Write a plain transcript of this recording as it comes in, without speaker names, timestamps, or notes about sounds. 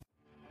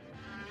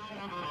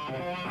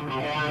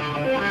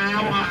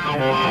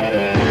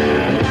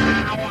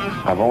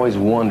I've always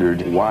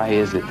wondered, why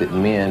is it that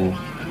men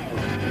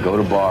go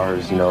to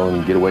bars, you know,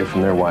 and get away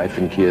from their wife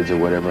and kids or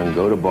whatever, and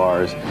go to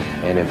bars,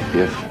 and if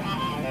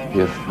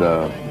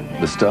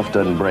the stuff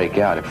doesn't break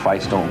out, if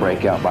fights don't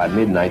break out by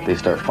midnight, they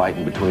start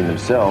fighting between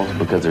themselves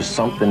because there's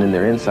something in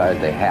their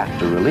inside they have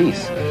to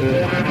release.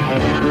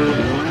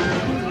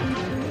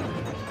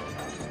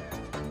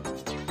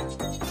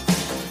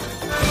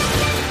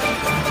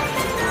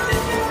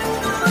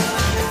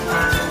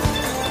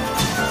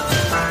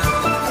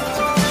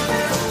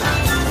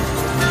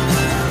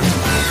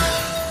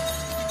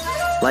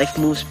 Life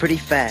moves pretty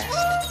fast.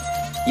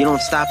 You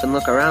don't stop and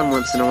look around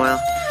once in a while,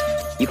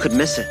 you could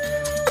miss it.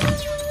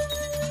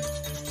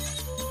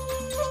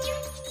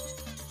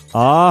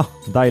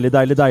 Deilig,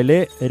 deilig,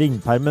 deilig.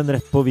 Ringpermen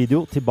rett på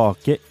video,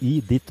 tilbake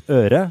i ditt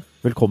øre.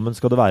 Velkommen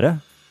skal du være.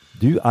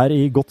 Du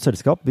i godt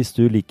selskap hvis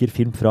du liker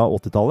film fra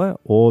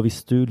 80-tallet, og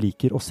hvis du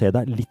liker å se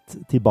deg litt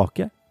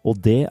tilbake, og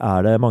det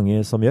det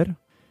mange som gjør.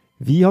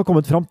 Vi har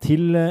kommet fram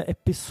til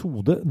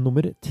episode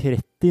nummer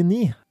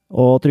 39.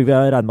 Og Trygve,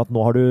 jeg regner med at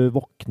nå har du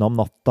våkna om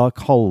natta,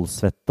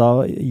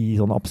 kaldsvetta i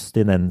sånn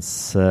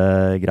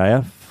abstinensgreie,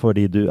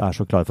 fordi du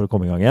så klar for å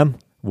komme i gang igjen.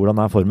 Hvordan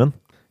formen?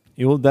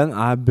 Jo, den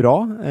bra.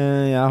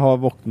 Jeg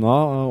har våkna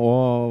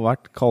og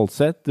vært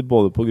kaldsvett,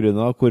 både på grunn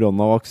av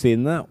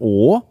koronavaksine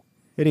og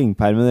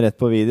ringpermen rett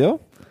på video.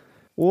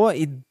 Og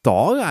i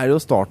dag det jo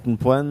starten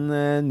på en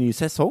ny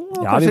sesong,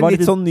 og kanskje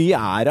litt sånn ny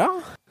æra.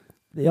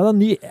 Ja, det en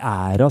ny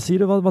æra, sier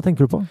du. Hva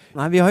tenker du på?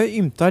 Nei, vi har jo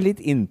ymta litt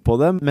inn på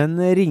det, men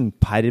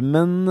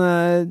ringpermen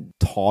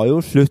tar jo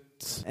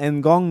slutt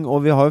en gang,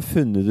 og vi har jo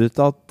funnet ut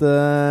at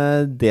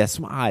det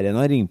som igjen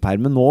av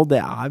ringpermen nå,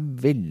 det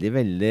veldig,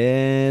 veldig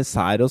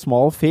sær og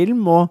smal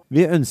film, og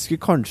vi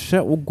ønsker kanskje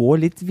å gå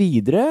litt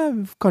videre,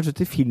 kanskje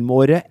til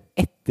filmåret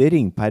etter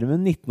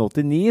ringpermen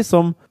 1989,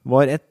 som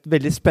var et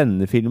veldig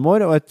spennende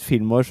filmår, og et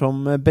filmår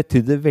som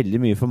betydde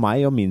veldig mye for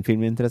meg og min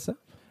filminteresse.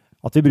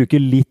 At vi bruker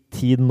litt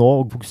tid nå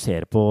og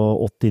fokuserer på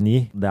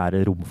 89,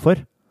 det rom for.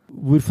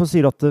 Hvorfor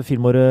sier du at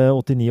filmåret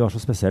 89 var så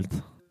spesielt?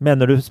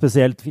 Mener du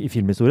spesielt i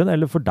filmhistorien,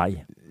 eller for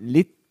deg?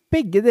 Litt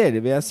begge deler,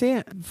 vil jeg si.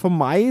 For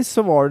meg så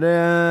var det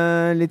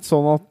litt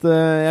sånn at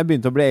jeg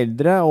begynte å bli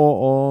eldre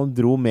og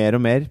dro mer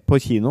og mer på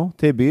kino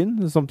til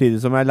byen,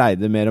 samtidig som jeg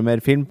leide mer og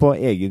mer film på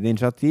eget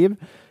initiativ.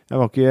 Jeg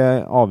var ikke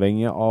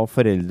avhengig av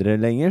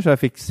foreldre lenger, så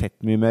jeg fikk sett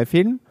mye mer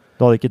film.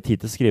 Du hadde ikke tid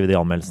til å skrive de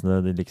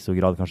anmeldelsene i like stor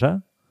grad, kanskje?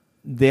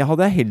 Det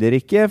hadde jeg heller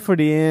ikke,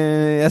 fordi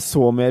jeg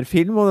så mer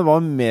film, og det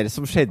var mer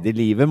som skjedde i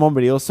livet. Man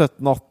blir jo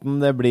 17-18,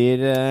 det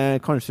blir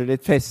kanskje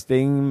litt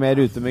festing, mer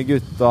ute med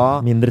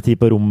gutta. Mindre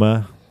tid på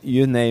rommet.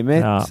 You name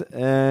it. Ja.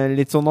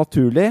 Litt sånn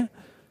naturlig.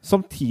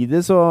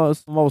 Samtidig så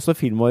var også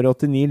filmåret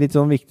 89 litt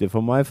sånn viktig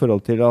for meg i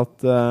forhold til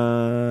at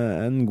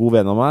en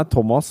god venn av meg,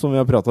 Thomas, som vi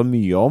har pratet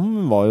mye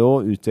om, var jo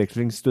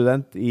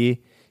utvekslingsstudent i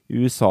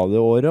USA det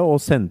året,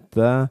 og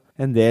sendte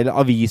en del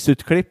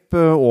avisutklipp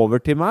over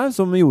til meg,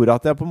 som gjorde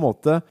at jeg på en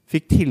måte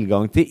fikk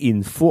tilgang til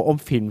info om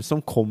film som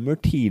kommer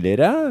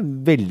tidligere.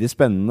 Veldig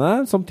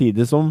spennende,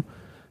 samtidig som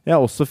jeg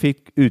også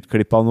fikk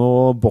utklipp av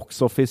noen box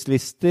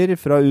office-lister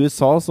fra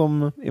USA,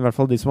 som i hvert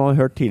fall de som har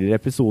hørt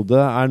tidligere episode,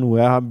 noe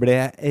jeg ble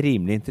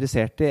rimelig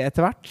interessert i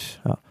etter hvert.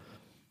 Ja.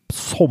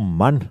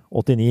 Sommeren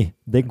 89,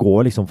 det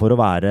går liksom for å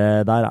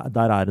være, der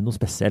det noe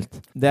spesielt.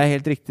 Det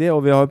helt riktig,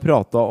 og vi har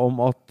pratet om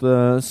at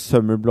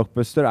summer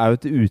blockbuster jo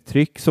et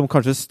uttrykk som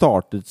kanskje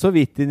startet så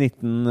vidt i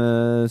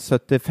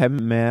 1975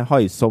 med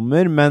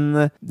Haisommer,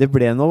 men det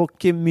ble nok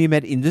mye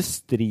mer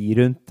industri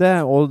rundt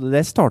det, og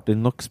det startet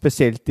nok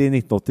spesielt i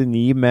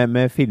 1989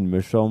 med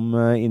filmer som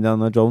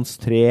Indiana Jones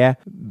 3,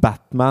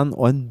 Batman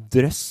og en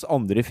drøss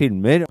andre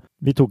filmer.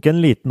 Vi tok en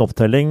liten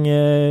opptelling,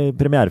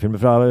 premierefilmer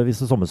fra,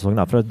 hvis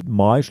sommersesongen fra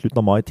slutten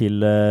av mai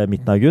til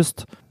midten av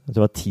august. Det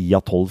var 10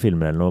 av 12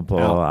 filmer eller noe på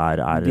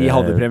de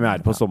hadde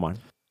premiere på sommeren.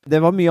 Det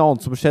var mye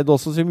annet som skjedde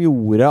også, som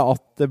gjorde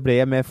at det ble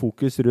mer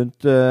fokus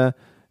rundt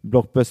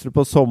blockbuster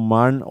på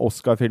sommeren,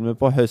 Oscar-filmer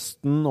på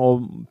høsten,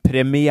 og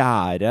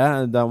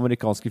premiere, det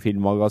amerikanske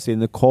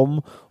filmmagasinet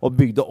kom, og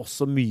bygde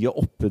også mye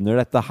opp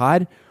under dette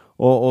her,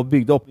 og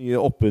bygde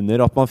opp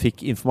under at man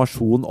fikk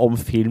informasjon om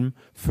film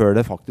før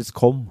det faktisk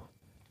kom.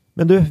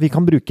 Men du, vi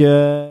kan bruke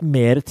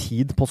mer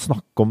tid på å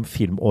snakke om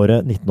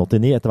filmåret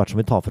 1989 etter hvert som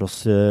vi tar for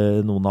oss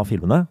noen av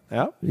filmene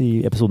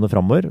i episodene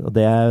fremover, og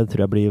det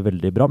tror jeg blir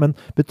veldig bra. Men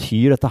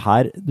betyr dette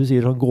her, du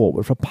sier sånn gå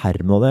over fra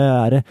permen, og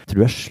det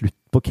tror jeg slutt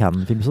på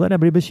Cannes-film, så jeg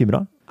blir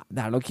bekymret.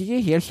 Det nok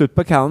ikke helt slutt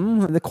på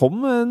Cannes. Det kom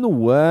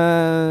noe,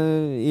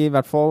 i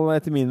hvert fall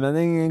etter min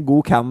mening,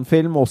 god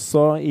Cannes-film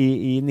også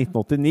i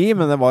 1989,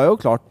 men det var jo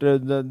klart,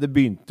 det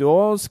begynte jo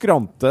å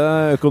skrante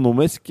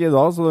økonomisk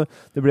da, så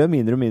det ble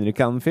mindre og mindre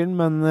Cannes-film,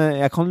 men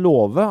jeg kan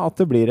love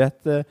at det blir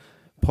et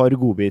par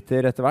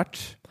godbiter etter hvert.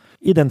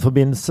 I den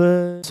forbindelse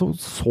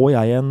så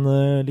jeg en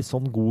litt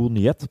sånn god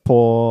nyhet på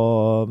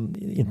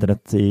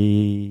internett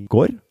i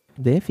går.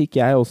 Det fikk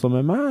jeg også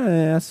med meg.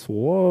 Jeg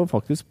så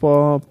faktisk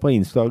på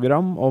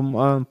Instagram om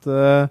at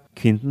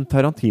Quentin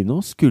Tarantino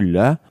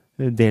skulle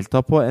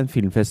delta på en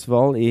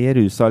filmfestival i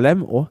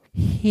Jerusalem og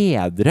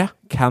hedre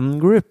Cannes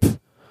Group.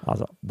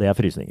 Altså, det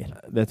frysninger.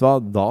 Vet du hva,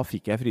 da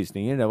fikk jeg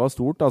frysninger. Det var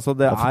stort. Altså,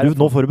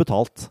 Nå får du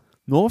betalt.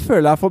 Nå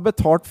føler jeg får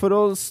betalt for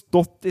å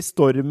stått i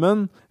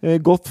stormen,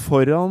 gått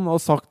foran og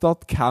sagt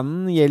at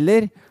canon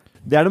gjelder.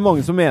 Det det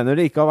mange som mener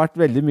det ikke har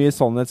vært veldig mye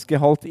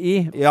sannhetsgehalt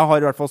i. Jeg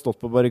har i hvert fall stått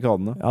på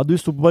barrikadene. Ja, du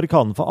sto på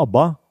barrikaden for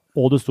ABBA,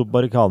 og du sto på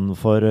barrikaden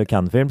for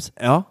Cannes Films.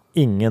 Ja.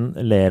 Ingen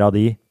ler av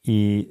de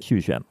i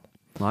 2021.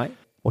 Nei.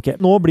 Ok,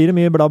 nå blir det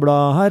mye bla bla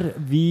her.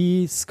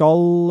 Vi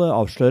skal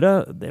avsløre,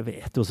 det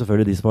vet jo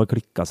selvfølgelig de som har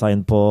klikket seg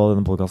inn på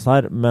denne podcasten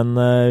her, men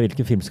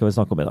hvilken film skal vi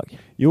snakke om i dag?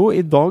 Jo,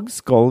 i dag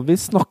skal vi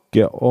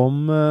snakke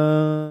om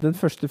den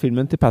første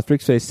filmen til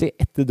Patrick Swayze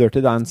etter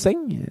Dirty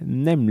Dancing,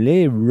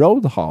 nemlig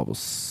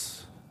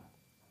Roadhouse.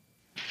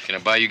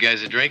 Can I buy you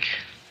guys a drink?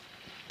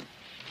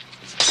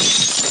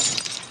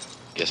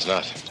 Guess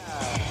not.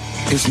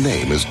 His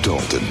name is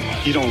Dalton.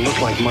 You don't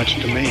look like much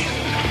to me.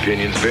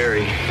 Opinions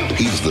vary.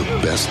 He's the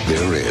best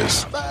there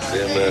is.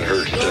 Damn, that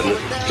hurts, doesn't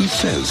it? He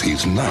says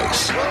he's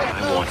nice.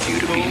 I want you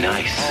to be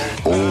nice.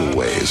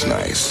 Always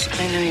nice.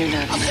 I know you're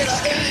not a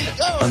nice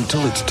guy.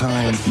 Until it's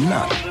time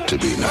not to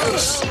be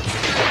nice.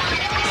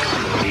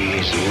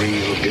 He's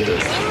real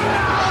good.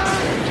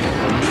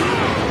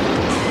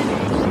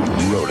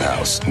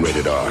 Roadhouse,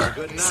 rated R.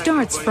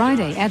 Starts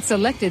Friday at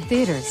selected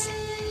theaters.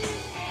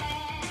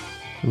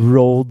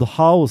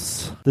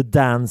 Roadhouse, The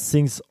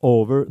Dancing's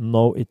Over,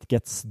 No It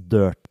Gets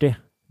Dirty.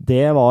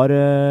 Det var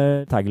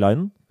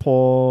taglinen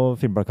på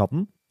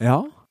filmplakaten. Ja.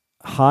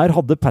 Her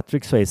hadde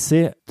Patrick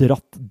Swayze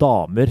dratt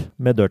damer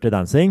med Dirty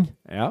Dancing.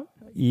 Ja.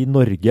 I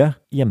Norge.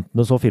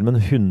 Jentene så filmen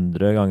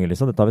 100 ganger,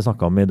 liksom. Dette har vi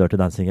snakket om i Dirty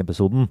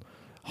Dancing-episoden.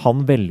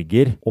 Han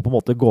velger å på en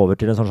måte gå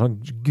over til en sånn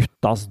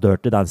guttas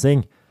Dirty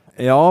Dancing.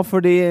 Ja,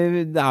 fordi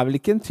det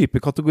vel ikke en type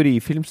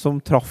kategorifilm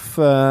som traff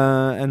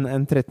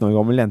en 13 år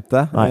gammel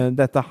jente.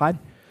 Dette her.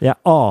 Jeg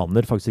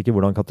aner faktisk ikke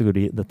hvordan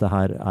kategori dette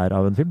her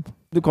av en film.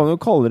 Du kan jo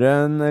kalle det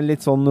en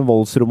litt sånn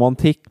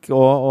voldsromantikk,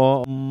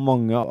 og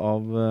mange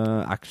av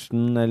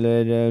action-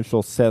 eller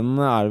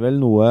slåssscenene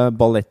vel noe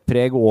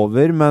ballettpreg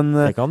over, men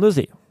det kan du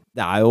si.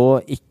 Det jo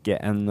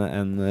ikke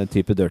en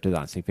type Dirty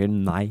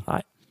Dancing-film, nei.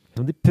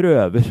 De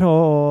prøver å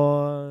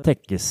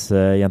tekkes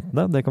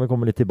jentene, det kan vi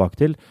komme litt tilbake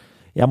til.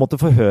 Jeg måtte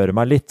forhøre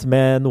meg litt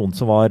med noen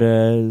som var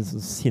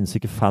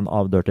sinnssyke fan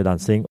av Dirty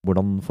Dancing,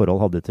 hvordan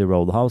forhold hadde de til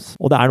Roadhouse.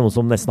 Og det noen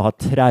som nesten har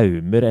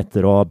traumer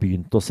etter å ha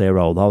begynt å se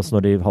Roadhouse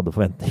når de hadde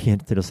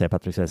forventninger til å se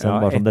Patrick Swayze. Ja,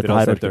 sånn, etter å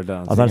ha sett Dirty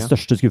Dancing. Altså, den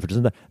største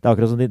skuffelsen. Det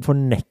akkurat som de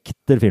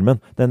fornekter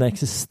filmen. Den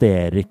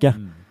eksisterer ikke.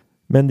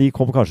 Men de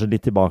kom kanskje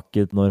litt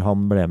tilbake når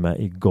han ble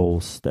med i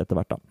Ghost etter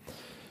hvert da.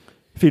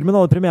 Filmen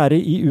hadde premiere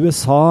i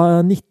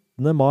USA 19.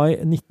 mai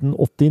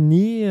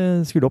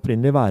 1989, skulle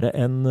opprinnelig være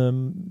en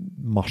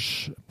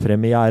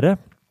marspremiere.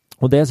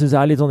 Og det synes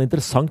jeg litt sånn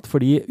interessant,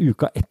 fordi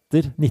uka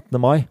etter 19.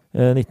 mai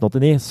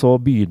 1989 så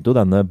begynte jo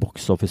denne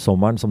box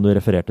office-sommeren som du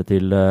refererte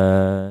til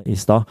i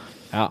stad.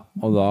 Ja,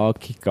 og da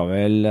kicka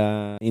vel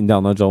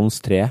Indiana Jones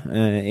 3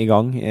 i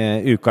gang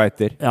uka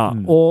etter. Ja,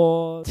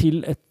 og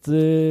til et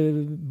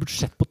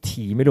budsjett på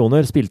 10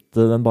 millioner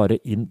spilte den bare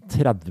inn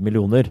 30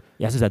 millioner.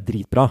 Jeg synes det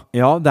dritbra.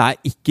 Ja, det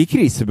ikke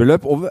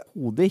krisebeløp,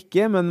 overhodet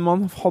ikke, men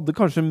man hadde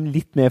kanskje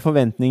litt mer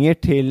forventninger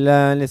til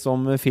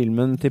liksom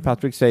filmen til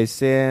Patrick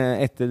Swayze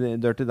etter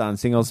Dirty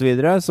Dancing og så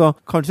videre, så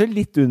kanskje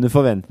litt under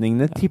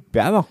forventningene,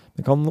 tipper jeg da.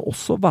 Det kan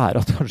også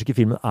være at kanskje ikke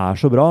filmen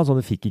så bra, så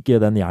den fikk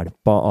ikke den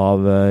hjelpa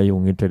av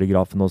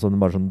Jungeltelegrafen og sånn,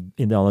 bare sånn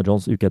Indiana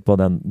Jones uke etterpå,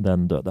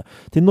 den døde.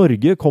 Til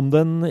Norge kom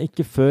den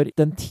ikke før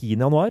den 10.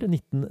 januar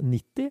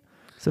 1990.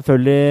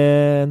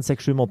 Selvfølgelig en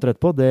 6-7 måneder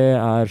etterpå, det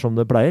som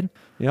det pleier.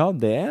 Ja,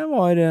 det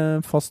var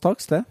fast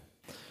takst, det.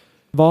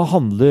 Hva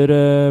handler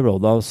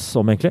Roadhouse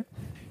om egentlig?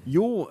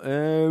 Jo,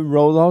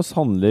 Roadhouse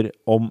handler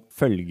om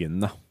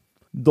følgende.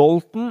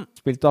 Dalton,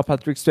 spilt av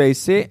Patrick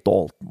Swayze,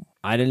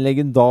 en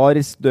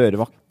legendarisk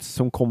dørvakt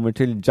som kommer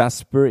til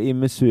Jasper i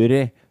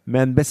Missouri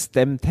med en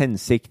bestemt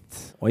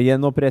hensikt å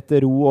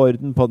gjenopprette ro og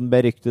orden på den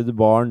beryktede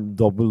baren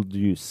Double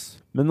Deuce.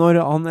 Men når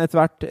han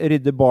etter hvert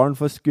rydder baren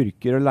for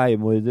skurker og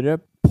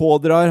leiemordere,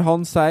 pådrar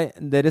han seg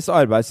deres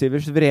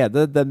arbeidsgivers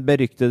vrede, den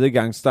beryktede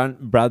gangsteren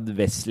Brad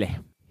Wesley.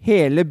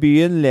 Hele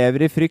byen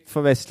lever i frykt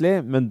for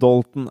Wesley, men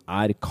Dalton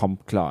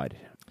kampklar.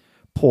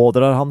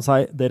 Pådrar han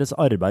seg deres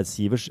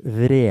arbeidsgivers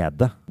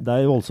vrede. Det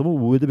jo voldsomme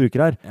ord du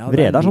bruker her. Ja,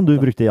 vrede som du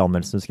brukte i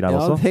anmeldelsen, skrev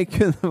også. Ja, det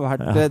kunne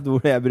vært et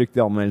ord jeg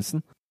brukte i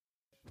anmeldelsen.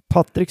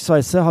 Patrick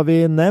Swayze har vi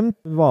nevnt,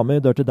 var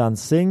med i Dirty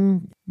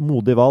Dancing,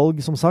 modig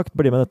valg som sagt,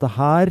 ble med dette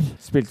her.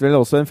 Spilte vel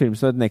også en film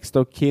som het Next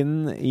of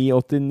Kin i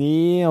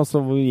 89, og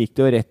så gikk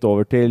det jo rett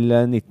over til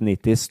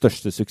 1990s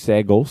største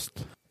suksess,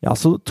 Ghost. Ja,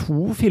 så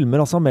 2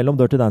 filmer altså mellom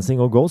Dirty Dancing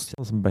og Ghost,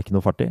 som ble ikke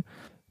noe fart i.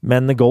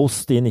 Men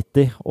Ghost i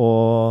 90,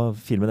 og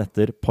filmen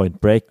etter Point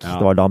Break, det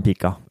var da han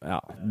pika.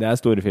 Ja, det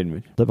store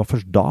filmer. Det var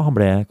først da han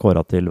ble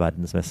kåret til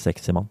verdens mest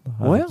sexy mann.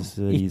 Åja,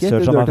 ikke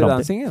etter Dirty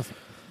Dancing, altså.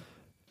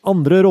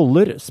 Andre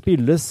roller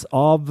spilles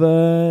av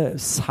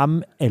Sam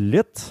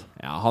Elliott.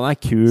 Ja, han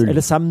kul.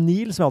 Eller Sam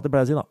Neill, som jeg alltid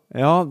pleier å si da.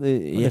 Ja,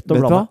 vet du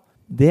hva?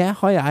 Det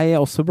har jeg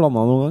også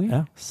blandet noen ganger.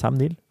 Ja, Sam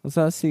Neill.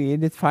 Altså, jeg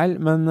sier litt feil,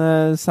 men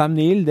Sam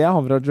Neill, det er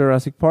han fra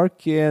Jurassic Park.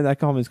 Det er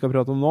ikke han vi skal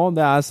prate om nå.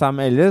 Det er Sam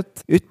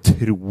Elliott.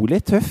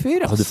 Utrolig tøff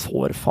fyr, Altså, du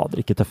får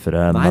fader ikke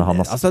tøffere enn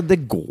han, altså, det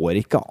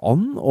går ikke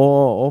an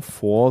å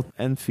få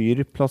en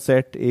fyr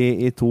plassert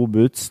i 2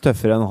 boots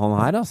tøffere enn han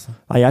her, altså.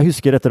 Nei, jeg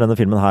husker etter denne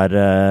filmen her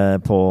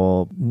på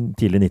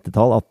tidlig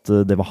 90-tall at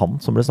det var han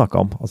som ble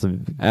snakket om. Altså,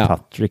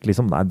 Patrick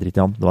liksom, nei,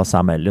 dritt i han. Det var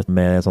Sam Elliott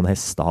med sånn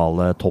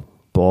hestehale,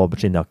 topp og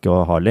skinnjakke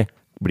og Harley.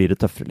 Blir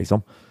det tøffere,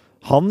 liksom.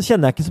 Han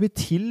kjenner jeg ikke så mye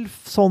til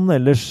sånn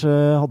ellers.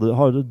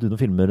 Har du noen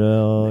filmer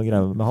og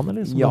greier med han,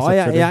 eller?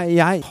 Ja,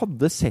 jeg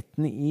hadde sett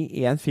den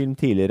i en film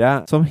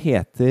tidligere som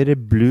heter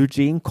Blue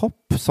Jean Cop,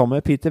 sammen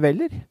med Peter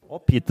Weller.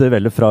 Og Peter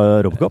Weller fra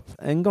Robocop.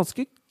 En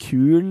ganske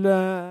kul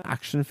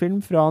actionfilm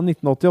fra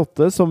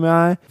 1988 som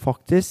jeg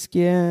faktisk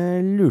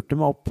lurte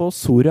meg opp på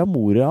Soria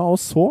Moria og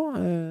så.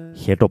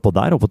 Helt oppå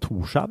der, oppå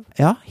Torshov?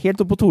 Ja,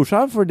 helt oppå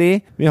Torshov, fordi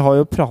vi har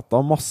jo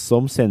pratet masse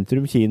om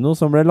Sentrum Kino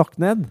som ble lagt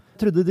ned.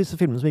 Jeg trodde disse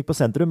filmene som gikk på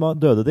Sentrum,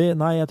 døde de?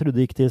 Nei, jeg trodde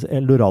de gikk til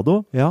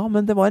Eldorado. Ja,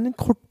 men det var en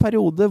kort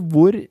periode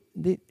hvor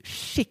de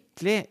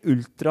skikkelig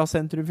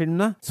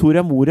ultrasentrumfilmene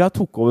Soria Moria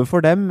tok over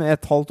for dem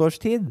et halvt års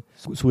tid.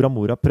 Soria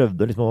Moria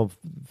prøvde liksom å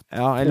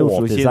eller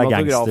Oslo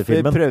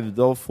Kinematografer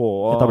prøvde å få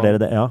etablere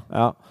det, ja.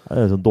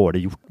 Det er sånn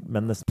dårlig gjort,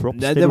 men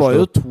props det var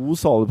jo 2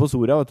 saler på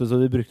Soria, vet du,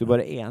 så de brukte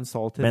bare 1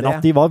 sal til men det. Men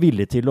at de var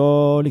villige til å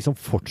liksom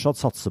fortsatt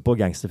satse på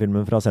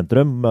gangsterfilmen fra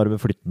Sentrum, bare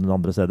flytte den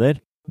andre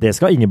steder, det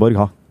skal Ingeborg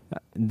ha.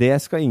 Det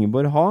skal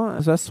Ingeborg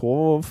ha. Så jeg så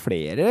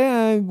flere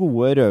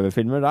gode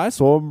røverfilmer der.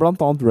 Så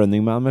blant annet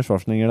Running Man med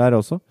Schwarzenegger der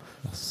også.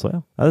 Så ja.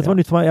 Dette var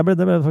nytt for meg. Jeg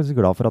ble faktisk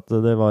glad for at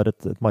det var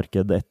et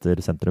marked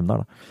etter Sentrum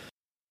der da.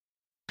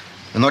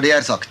 Men når det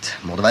er sagt,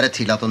 må det være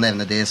tillatt å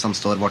nevne det som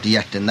står vårt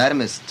hjerte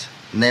nærmest,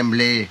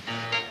 nemlig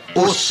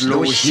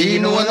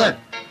Oslo-kinoene.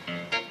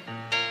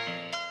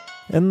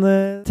 En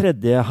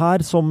tredje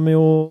her, som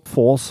jo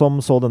få som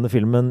så denne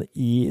filmen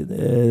i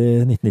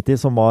 1990,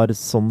 som var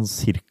sånn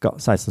cirka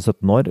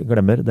 16-17 år,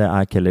 glemmer, det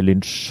er Kelly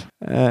Lynch.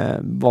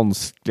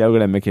 Vanskelig å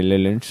glemme Kelly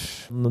Lynch.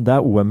 Det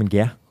er OMG.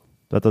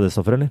 Du vet hva det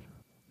står for, eller?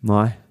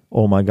 Nei.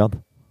 Oh my god.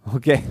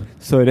 Ok,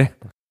 sorry.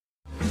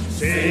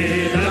 Se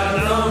der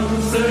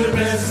danser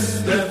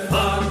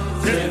bestefar,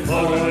 se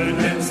for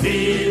den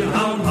stil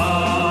han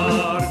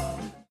har.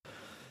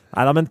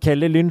 Nei, men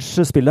Kelly Lynch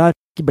spiller her.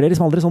 Ble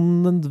liksom aldri sånn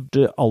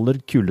den aller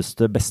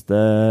kuleste, beste,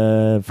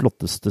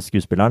 flotteste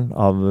skuespilleren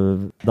av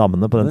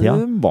damene på den tida.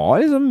 Hun var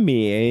liksom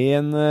med i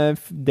en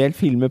del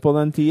filmer på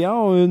den tida,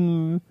 og hun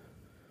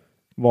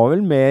var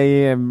vel med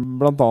i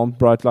blant annet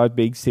Bright Light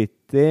Big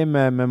City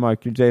med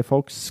Michael J.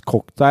 Fox,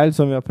 Cocktail,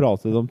 som vi har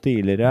pratet om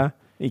tidligere.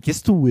 Ikke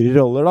store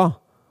roller da.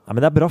 Ja,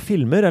 men det er bra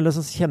filmer, eller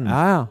så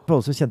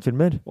også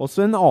kjentfilmer.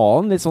 Også en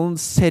annen litt sånn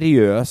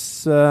seriøs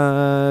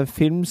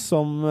film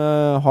som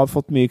har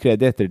fått mye kred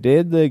i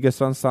ettertid.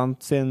 Gus Van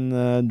Sant sin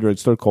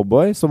Drugstore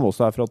Cowboy, som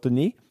også er fra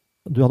 89.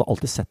 Du hadde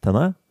alltid sett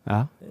henne.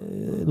 Ja.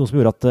 Noe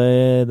som gjorde at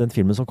den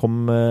filmen som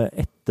kom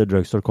etter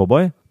Drugstore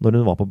Cowboy, når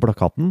hun var på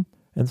plakaten,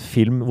 en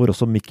film hvor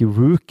også Mickey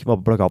Rourke var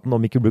på plakaten, og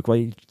Mickey Rourke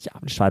var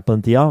jævlig svær på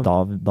den tida,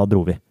 da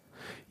dro vi.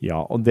 Ja,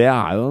 og det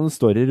er jo en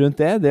story rundt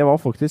det. Det var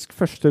faktisk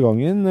første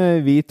gangen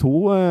vi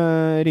to,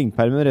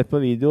 ringpermen rett på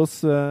videos,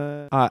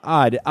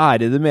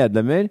 ærede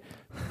medlemmer,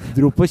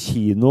 dro på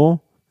kino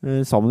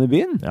sammen i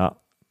byen. Ja.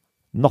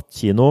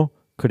 Nattkino,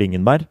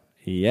 Klingenberg.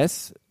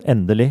 Yes.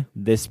 Endelig.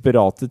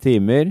 Desperate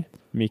timer.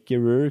 Mickey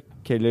Rourke,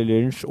 Kelly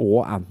Lynch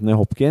og Anthony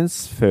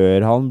Hopkins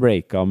før han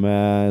breaka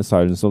med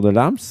Silence of the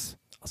Lambs.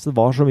 Altså, det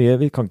var så mye,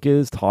 vi kan ikke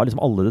ta liksom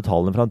alle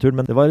detaljene fra en tur,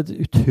 men det var et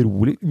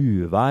utrolig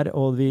uvær,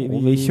 og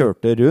vi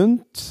kjørte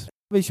rundt.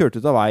 Vi kjørte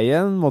ut av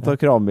veien, måtte ha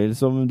kranbil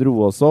som dro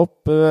oss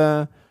opp.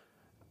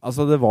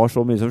 Altså, det var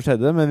så mye som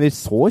skjedde, men vi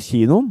så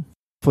kinoen.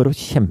 For å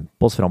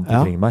kjempe oss fram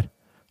til Klingenberg,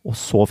 og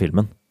så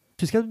filmen.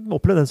 Jeg husker jeg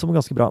opplevde den som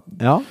ganske bra.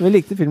 Ja, vi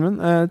likte filmen.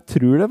 Jeg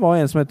tror det var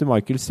en som heter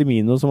Michael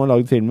Cimino som har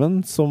laget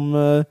filmen, som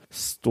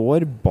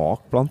står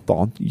bak blant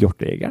annet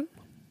Hjortejegeren.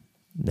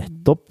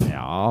 Nettopp.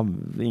 Ja,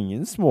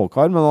 ingen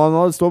småkar, men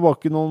han står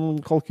bak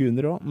noen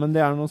kalkuner også, men det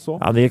er noe så.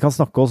 Ja, vi kan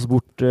snakke oss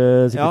bort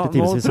sikkert til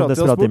timevis om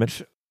Desperate timer.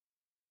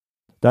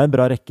 Det er en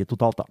bra rekke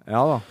totalt da.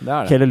 Ja da, det er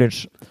det. Kelly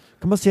Lynch.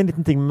 Kan man si en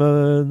liten ting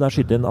med der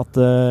skyld inn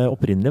at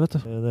opprinnelig, vet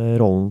du,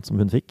 rollen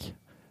som hun fikk,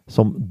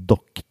 som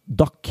Doc,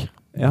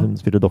 hun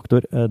spiller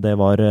doktor, det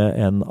var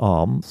en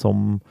annen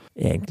som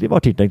egentlig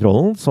var tiltenkt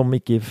rollen, som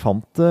ikke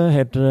fant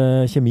helt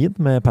kjemien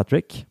med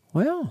Patrick.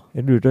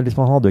 Jeg lurte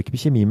liksom, han hadde jo ikke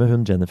kjemi med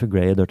hun Jennifer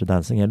Grey i Dirty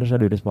Dancing heller, så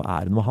jeg lurer liksom på,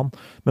 er det med han?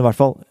 Men i hvert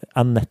fall,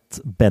 Annette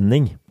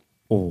Bening.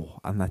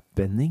 Annette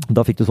Bening?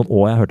 Da fikk du sånn,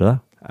 jeg hørte det.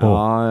 Ja,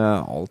 jeg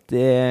har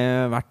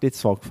alltid vært litt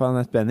svak for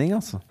Annette Bening,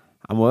 altså.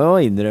 Jeg må jo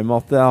innrømme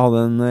at jeg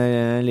hadde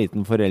en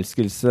liten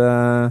forelskelse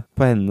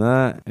på henne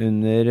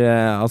under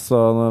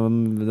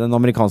den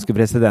amerikanske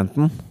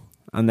presidenten.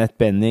 Annette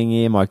Bening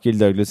i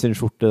Michael Douglas sin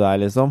skjorte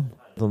der, liksom.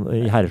 Sånn,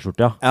 i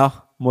herreskjorte, ja.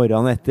 Ja,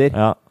 morgenen etter.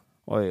 Ja.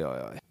 Oi.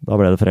 Da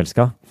ble du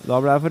forelsket? Da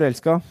ble jeg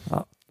forelsket.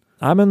 Ja.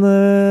 Nei, men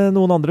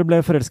noen andre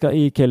ble forelsket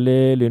i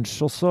Kelly Lynch,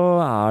 og så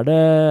det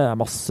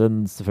masse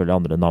selvfølgelig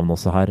andre navn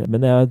også her.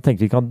 Men jeg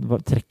tenkte vi kan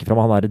trekke frem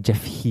han der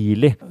Jeff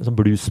Healey, som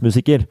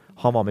bluesmusiker.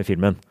 Han var med i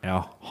filmen.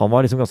 Ja. Han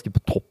var liksom ganske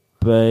på topp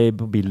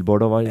på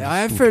Billboard. Og var ja,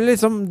 jeg føler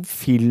liksom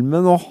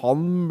filmen og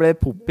han ble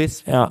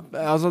poppis. Ja.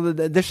 Altså,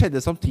 det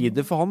skjedde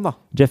samtidig for han da.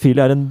 Jeff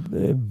Healey en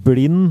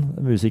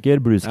blind musiker,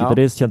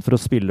 bluesgitarist, kjent for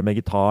å spille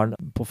med gitaren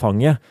på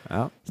fanget.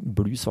 Ja.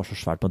 Blues var så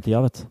svært på en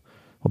tida, vet du.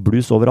 Og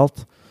blues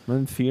overalt.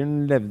 Men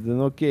fyren levde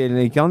nok,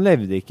 eller ikke han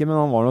levde ikke, men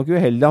han var nok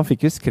uheldig. Han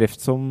fikk jo kreft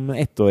som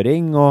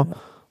 1-åring, og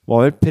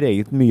var vel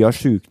preget mye av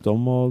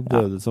sykdom, og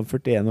døde som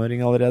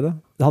 41-åring allerede.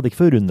 Det hadde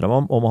ikke forundret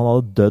meg om han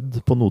hadde dødd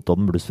på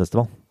Notodden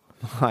Bluesfestival.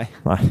 Nei.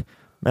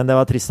 Men det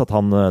var trist at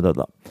han døde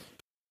da.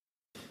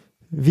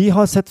 Vi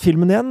har sett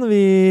filmen igjen,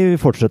 vi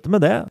fortsetter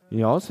med det.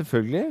 Ja,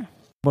 selvfølgelig.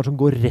 Bare som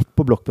går rett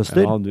på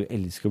Blockbuster. Ja, du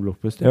elsker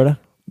Blockbuster. Gjør det.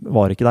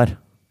 Var ikke der.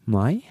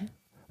 Nei.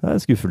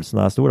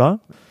 Skuffelsen stor da.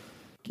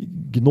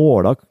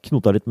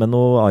 Knota litt med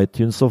noe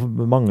iTunes og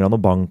manglet noe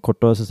bankkort,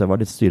 og jeg synes det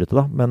var litt styrete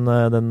da, men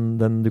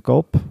den dukket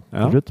opp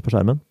til slutt på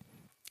skjermen.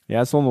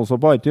 Jeg så den også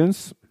på iTunes.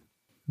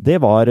 Det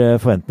var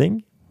forventning.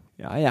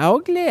 Ja, jeg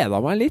har gledet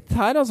meg litt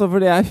her, altså,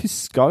 fordi jeg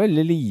husket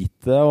veldig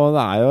lite, og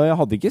jeg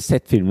hadde ikke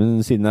sett filmen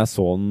siden jeg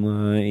så den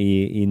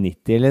i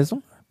 90,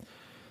 liksom.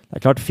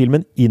 Det klart,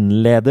 filmen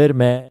innleder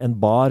med en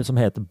bar som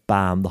heter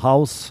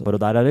Bandhouse, og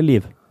der det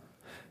liv.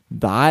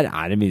 Der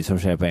det mye som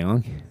skjer på en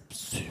gang.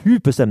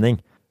 Super stemning.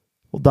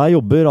 Og der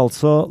jobber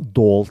altså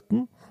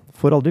Dalton,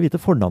 får aldri vite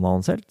fornavnet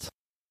hans helt.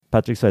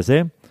 Patrick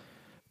Swayze.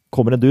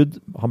 Kommer en dude,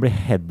 han blir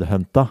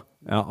headhuntet.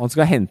 Ja, han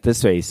skal hente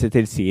Swayze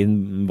til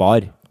sin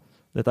bar.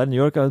 Dette New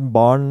York,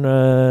 baren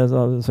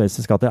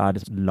Swayze skal til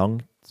litt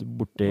langt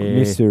borti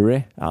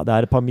Missouri. Ja, det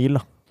et par mil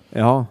da.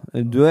 Ja,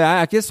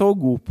 jeg ikke så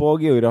god på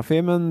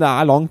geografi, men det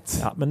langt.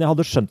 Ja, men jeg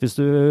hadde skjønt hvis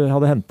du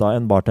hadde hentet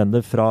en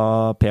bartender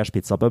fra Pers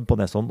Pizza Pub på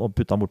Nesson og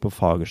puttet han bort på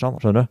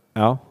Fagerstrand, skjønner du?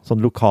 Ja.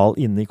 Sånn lokal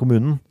inne i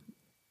kommunen.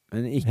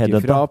 Men ikke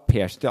fra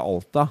Pers til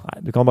Alta. Nei,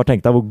 du kan bare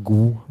tenke deg hvor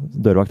god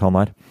dørvakt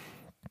han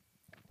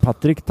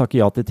Patrick takker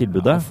ja til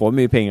tilbudet. Ja, får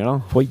mye penger da.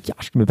 Får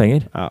jærsk mye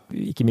penger. Ja.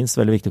 Ikke minst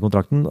veldig viktig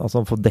kontrakten. Altså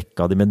han får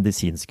dekket de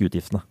medisinske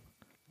utgiftene.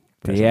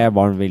 Det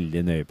var han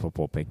veldig nøye på å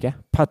påpeke.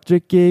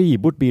 Patrick gir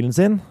bort bilen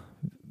sin.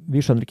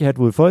 Vi skjønner ikke helt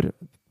hvorfor.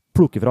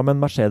 Plukker fram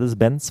en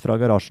Mercedes-Benz fra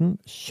garasjen.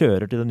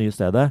 Kjører til det nye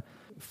stedet.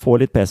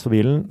 Får litt pes for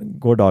bilen.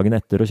 Går dagen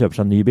etter og kjøper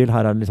seg en ny bil.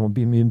 Her det liksom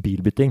mye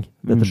bilbytting.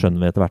 Dette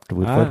skjønner vi etter hvert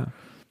hvorfor.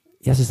 Ja.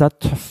 Jeg synes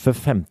det tøffe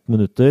 15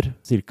 minutter,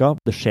 cirka.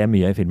 Det skjer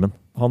mye i filmen.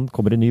 Han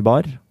kommer i en ny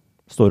bar,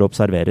 står og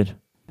observerer.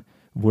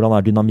 Hvordan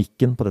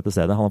dynamikken på dette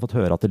stedet? Han har fått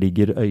høre at det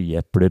ligger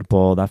øyeepler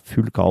på, det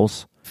fullt kaos.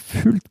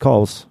 Fullt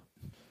kaos!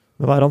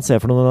 Men hva han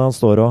ser for noe når han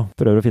står og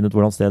prøver å finne ut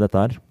hvordan sted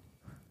dette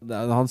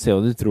Han ser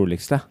jo det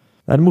utroligste.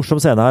 Det en morsom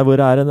scene her, hvor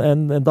det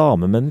en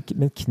dame med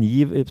en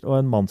kniv og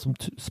en mann som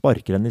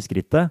sparker henne i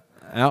skrittet.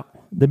 Ja.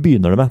 Det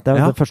begynner det med. Det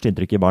det første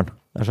inntrykket i baren.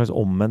 Det en slags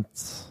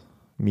omvendt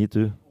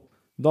MeToo.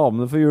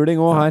 Damene for juling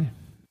også her.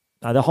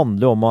 Nei, det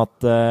handler jo om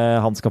at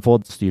han skal få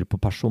styr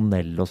på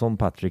personell og sånn,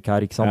 Patrick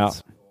her, ikke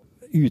sant? Ja.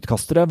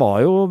 Utkastere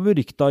var jo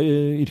berykta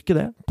yrke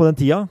det, på den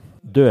tida.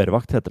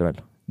 Dørvakt heter det vel.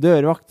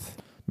 Dørvakt.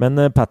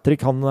 Men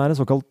Patrick, han en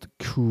såkalt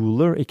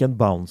cooler, ikke en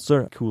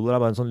bouncer. Cooler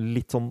bare en sånn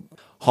litt sånn...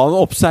 Han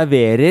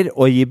observerer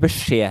og gir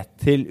beskjed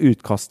til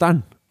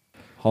utkasteren.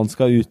 Han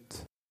skal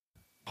ut.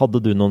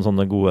 Hadde du noen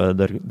sånne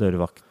gode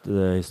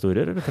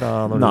dørvakthistorier?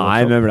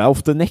 Nei, men ble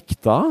ofte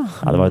nekta.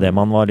 Ja, det var jo det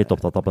man var litt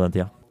opptatt av på den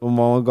tida. Om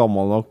man var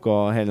gammel nok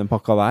og hele den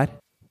pakka der.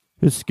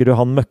 Husker du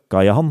han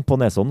møkka i han på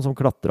Nesodden som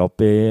klatret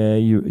opp i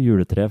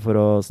juletre for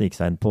å snike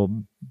seg inn på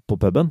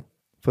puben?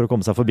 For å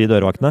komme seg forbi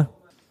dørvaktene?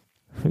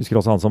 Husker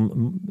også han som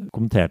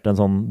kommenterte en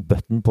sånn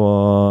button på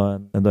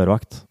en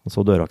dørvakt. Og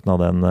så dørvakten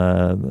hadde en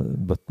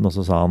button, og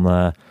så sa han...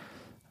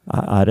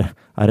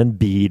 en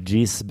Bee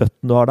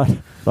Gees-button du har der?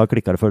 Da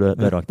klikker det for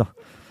dørvakta.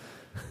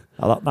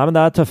 Ja da. Nei, men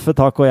det tøffe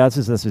tak, og jeg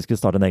synes nesten vi skulle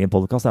starte en egen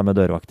podcast med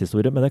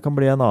dørvakthistorie, men det kan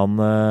bli en annen...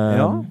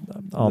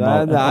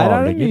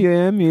 Der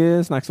det mye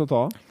snacks å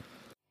ta.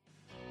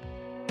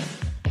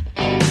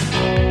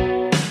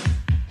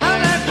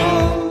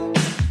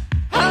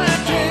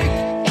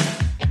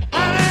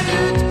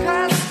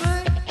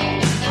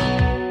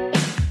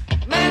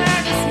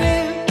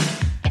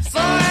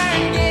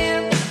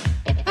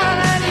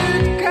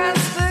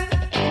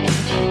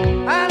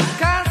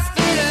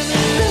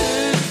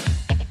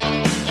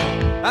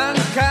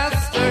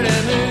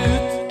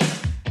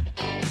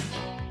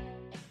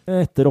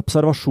 Etter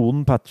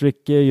observasjonen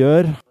Patrick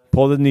gjør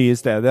på det nye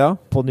stedet, ja.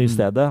 På det nye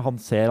stedet, han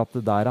ser at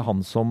det der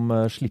han som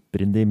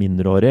slipper inn de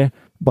mindreårige,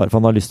 bare for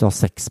han har lyst til å ha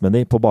sex med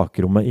de på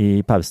bakrommet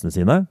i pausene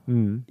sine,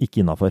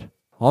 ikke innenfor.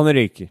 Han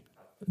ryker.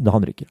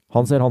 Han ryker.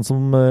 Han ser han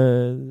som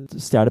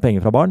stjeler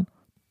penger fra barn,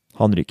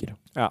 han ryker.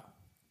 Ja.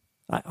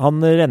 Nei,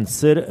 han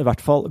renser i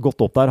hvert fall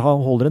godt opp der. Han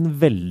holder en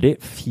veldig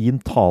fin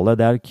tale.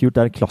 Det kult.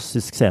 Det en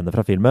klassisk scene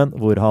fra filmen,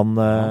 hvor han,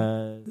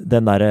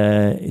 den der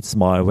It's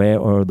My Way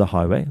or The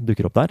Highway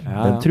dukker opp der.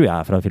 Ja, den tror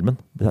jeg fra filmen.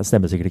 Det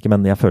stemmer sikkert ikke,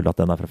 men jeg føler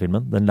at den fra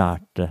filmen. Den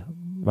lærte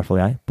I hvert fall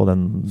jeg, på den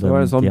Så var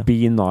det en sånn tida.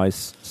 Be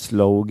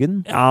Nice-slogan?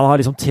 Ja, han har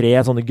liksom 3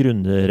 sånne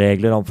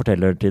grunnregler han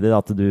forteller til deg,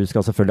 at du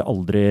skal selvfølgelig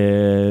aldri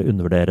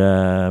undervurdere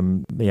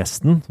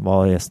gjesten,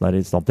 hva gjesten er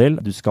i stand til.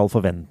 Du skal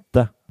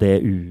forvente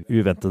det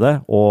uventede,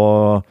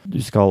 og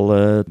du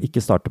skal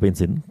ikke starte på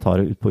innsiden, ta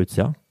det ut på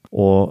utsida.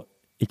 Og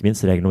ikke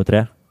minst regel nummer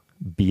 3,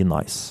 be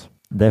nice.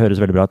 Det høres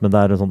veldig bra ut, men det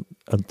er en sånn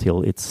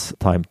until it's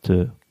time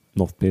to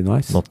not be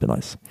nice. Not be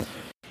nice.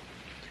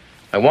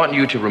 I want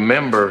you to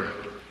remember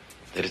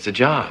that it's a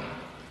job.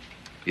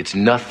 It's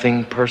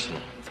nothing personal.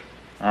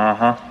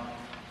 Uh-huh.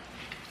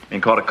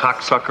 Being called a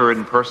cocksucker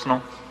isn't personal?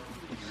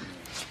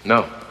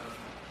 No.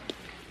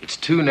 It's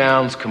 2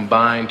 nouns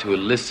combined to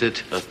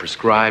elicit a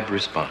prescribed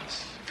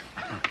response.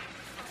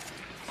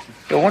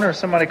 I wonder if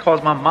somebody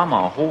calls my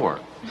mama a whore.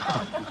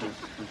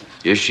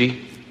 Is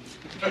she?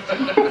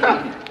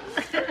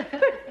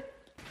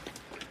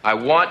 I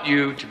want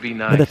you to be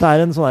nice. Men dette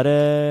er en sånn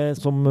der,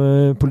 som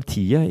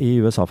politiet i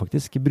USA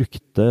faktisk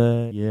brukte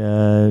i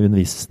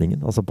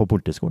undervisningen, altså på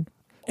politiskolen.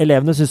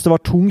 Elevene syntes det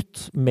var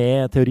tungt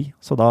med teori,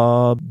 så da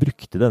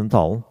brukte de denne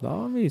talen. Da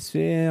viser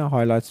vi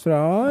highlights fra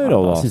Da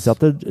Roadhouse. synes jeg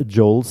at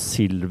Joel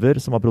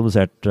Silver, som har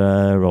produsert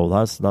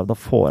Roadhouse, da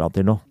får han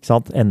til noe. Ikke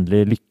sant?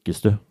 Endelig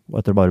lykkes du.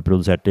 Og etter å bare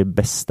produsert de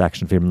beste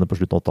actionfilmene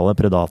på slutten av 80-tallet,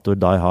 Predator,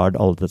 Die Hard,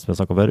 alle det som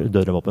jeg snakket om før,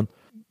 Dødelig våpen,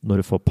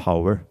 når du får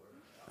power.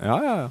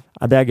 Ja.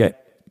 Det er gøy.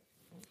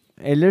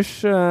 Ellers,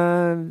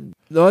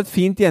 det var et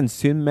fint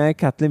gjensyn med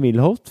Kathleen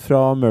Wilhoit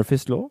fra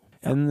Murphy's Law.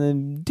 En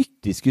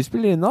dyktig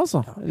skuespillerinne, altså.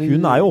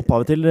 Hun er jo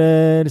opphavet til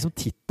liksom,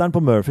 tittelen på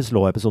Murphy's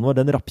Law-episoden vår,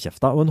 den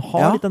rappkjefta, og hun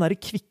har litt den der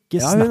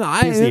kvikke,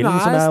 snappy stilen. Hun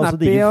som jeg også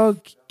snappy digger.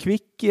 og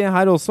kvikk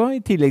her også.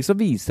 I tillegg så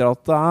viser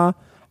at hun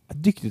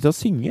er dyktig til å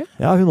synge.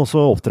 Ja, hun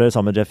også opptrer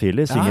sammen med Jeff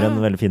Healey, synger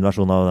en veldig fin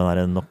versjon av den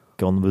der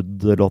Knock on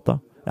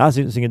Wood-låta. Ja,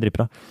 synger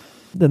dritbra.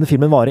 Denne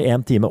filmen varer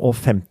 1 time og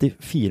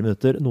 54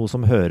 minutter, noe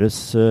som høres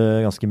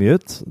ganske mye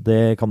ut.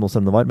 Det kan også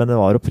hende det var, men det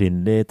var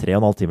opprinnelig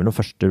 3,5 timer, den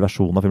første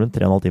versjonen av filmen,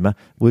 3,5 timer,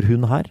 hvor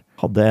hun her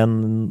hadde en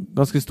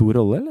ganske stor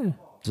rolle, eller?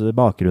 Så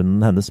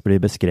bakgrunnen hennes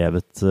blir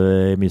beskrevet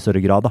i mye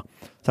større grad,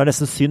 da. Så er det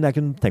nesten synd, jeg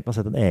kunne tenkt meg å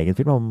sette en egen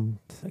film om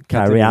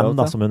Carrie Ann,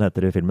 da, som hun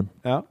heter i filmen,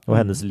 og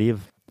hennes liv.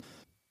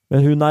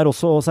 Men hun er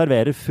også og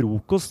serverer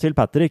frokost til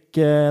Patrick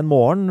en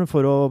morgen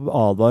for å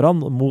advare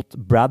han mot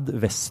Brad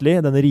Wesley,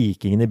 denne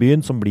rikingen i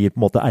byen, som blir på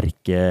en måte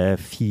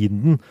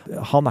erkefienden.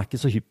 Han er ikke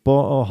så hypp på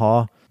å ha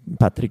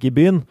Patrick i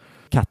byen.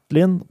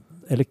 Kathleen,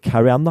 eller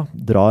Carrie Ann, da,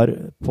 drar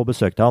på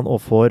besøk til han og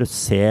får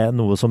se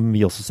noe som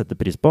vi også setter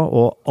pris på,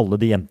 og alle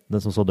de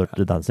jentene som så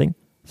Dirty Dancing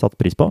satt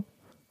pris på.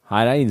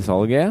 Her er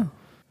innsalget.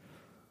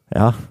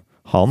 Ja,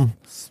 han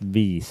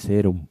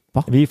viser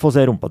rumpa. Vi får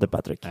se rumpa til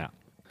Patrick. Ja.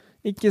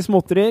 Ikke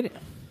småtterier.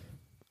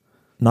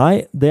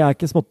 Nei, det er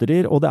ikke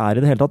småtterier, og det er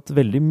i det hele tatt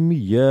veldig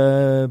mye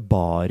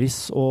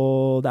baris,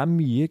 og det er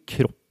mye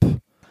kropp.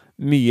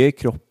 Mye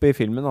kropp i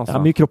filmen, altså.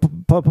 Ja, mye kropp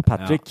på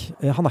Patrick.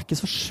 Ja. Han er ikke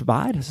så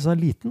svær, jeg synes han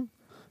er liten.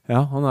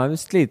 Ja, han er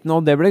vist liten,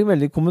 og det ble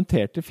veldig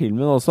kommentert i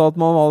filmen også, at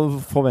man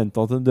hadde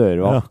forventet at en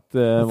dørvakt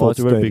var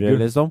større,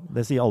 liksom.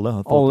 Det sier alle.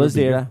 Alle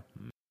sier det.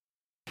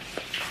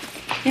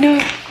 You know,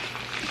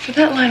 for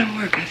that line of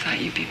work, I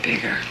thought you'd be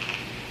bigger.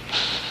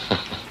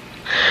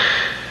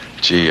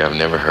 Gee, I've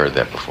never heard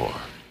that before.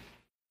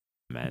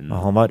 Men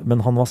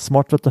han var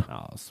smart, vet du.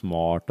 Ja,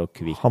 smart og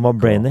kvikk. Han var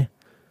brainy.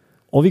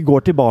 Og vi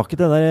går tilbake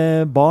til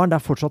denne baren, det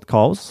er fortsatt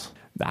kaos.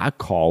 Det er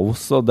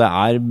kaos, og det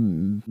er...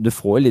 Du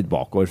får litt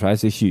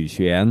bakoversveis i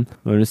 2021,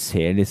 når du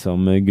ser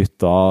liksom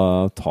gutta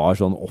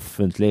tar sånn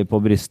offentlig på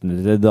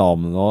brystene til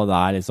damene, og det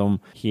er liksom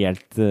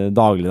helt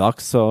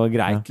dagligdags og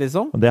greit,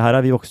 liksom. Og det her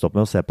er vi vokst opp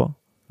med å se på.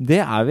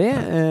 Det er vi.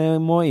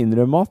 Må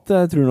innrømme at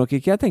jeg tror nok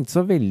ikke jeg tenkte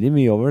så veldig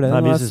mye over det.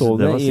 Nei, når jeg så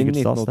det i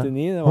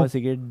 1989. Det var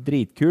sikkert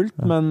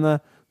dritkult, men...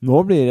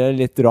 Nå blir det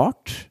litt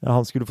rart. Ja,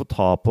 han skulle få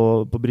ta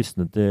på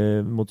brystene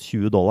mot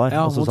 $20.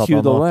 Ja, og så mot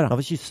 $20. Han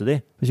vil kysse de.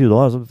 For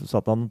 $20, så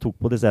satt han tok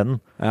på det i stedet.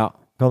 Ja.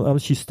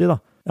 Kyss de da.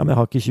 Ja, men jeg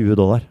har ikke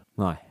 $20.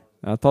 Nei.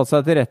 Jeg har tatt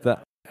seg til rette.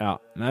 Ja,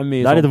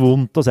 det er litt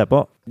vondt å se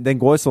på.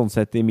 Den går sånn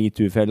sett i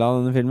MeToo-fella,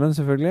 denne filmen,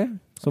 selvfølgelig.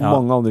 Som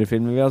mange andre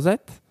filmer vi har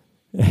sett.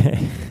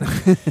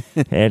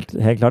 helt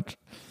klart.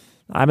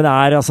 Nei, men det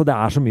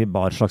er så mye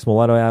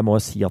barslagsmål her, og jeg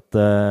må si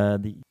at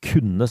de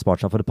kunne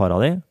spart seg for et par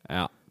av de.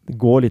 Ja. Det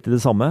går litt i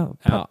det samme.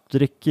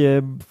 Patrick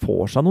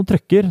får seg noen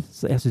trøkker,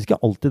 så jeg synes ikke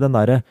alltid den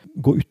der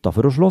gå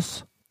utenfor og slåss.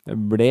 Det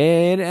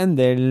blir en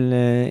del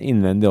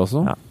innvendig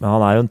også. Ja, men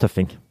han er jo en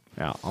tøffing.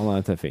 Ja, han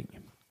er en tøffing.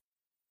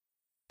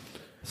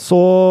 Så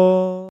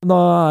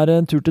da er det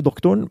en tur til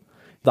doktoren.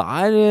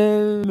 Der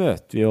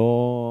møter vi jo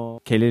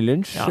Kelly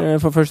Lynch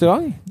for første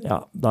gang.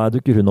 Ja, da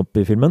dukker hun opp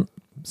i filmen.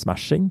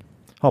 Smashing.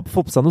 Har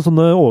fått på seg noen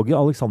sånne Åge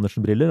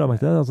Aleksandersen-briller,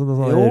 altså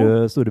sånne røde,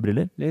 store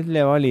briller. Litt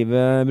leve av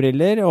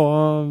livet-briller,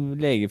 og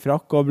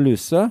legefrakk og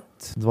bluse.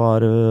 Det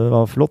var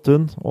flott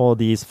hun, og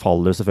de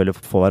faller selvfølgelig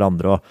for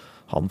hverandre,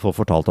 og han får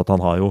fortalt at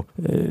han har jo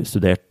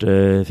studert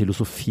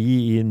filosofi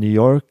i New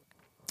York.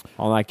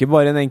 Han er ikke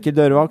bare en enkel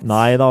dørvakt.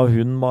 Nei da,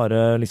 hun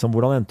bare, liksom,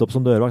 hvordan endte opp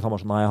som dørvakt? Han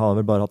var sånn, nei, jeg har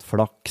vel bare hatt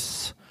flaks.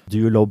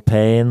 Do you love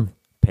pain?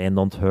 Pain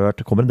don't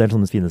hurt. Det kommer en del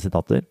sånne fine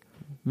sitater.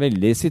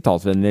 Veldig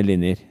sitatvennlige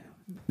linjer.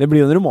 Det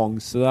blir jo en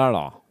romanse der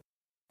da.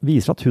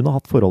 Viser at hun har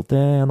hatt forhold til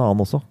en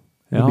annen også.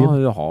 Ja,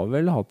 hun har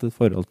vel hatt et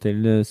forhold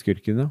til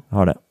skurken, ja.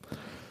 Har det.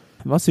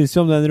 Hva synes du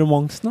om den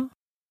romansen da?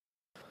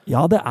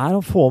 Ja, det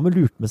å få med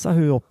lurt med seg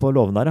hun opp på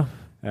låven der, ja.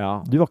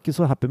 Ja. Du var ikke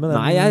så happy med den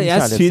Nei,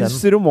 jeg synes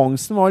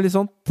romansen var litt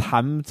sånn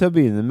tam til å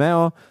begynne med,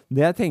 og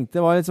det jeg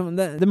tenkte var liksom,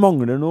 det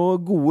mangler noen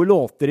gode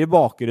låter i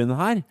bakgrunnen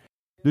her.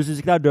 Du synes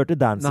ikke det er Dirty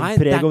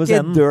Dancing-preg over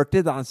scenen? Nei, det er ikke Dirty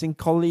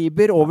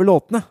Dancing-kaliber over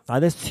låtene. Nei,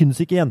 det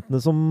synes ikke jentene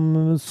som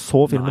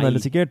så filmen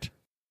heller sikkert.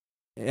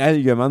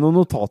 Jeg gjør meg noen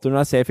notater når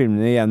jeg ser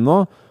filmene igjen nå,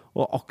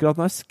 og akkurat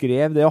når jeg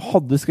skrev det og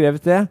hadde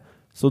skrevet det,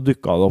 så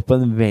dukket det opp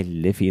en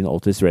veldig fin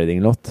Otis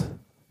Redding-låt.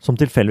 Som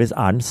tilfeldigvis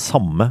den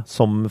samme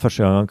som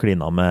første gang han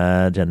klina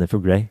med Jennifer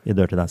Grey i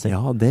Dirty Dancing.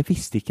 Ja, det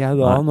visste ikke jeg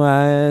da når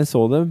jeg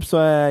så det.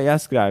 Så jeg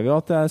skrev jo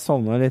at jeg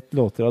savnet litt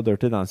låter av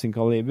Dirty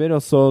Dancing-kaliber,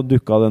 og så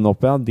dukket den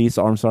opp, ja. These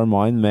Arms Are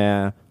Mine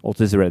med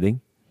Otis Redding.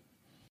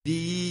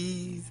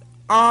 These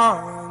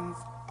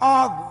arms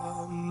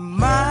are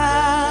mine.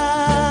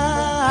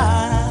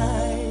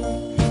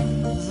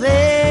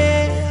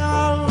 They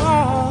are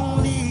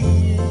lonely,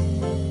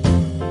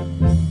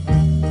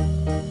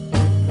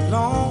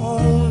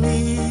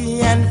 lonely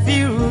and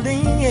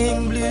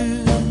fielding blue.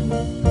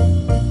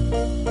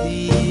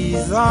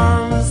 These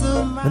arms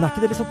are mine. Men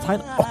ikke det liksom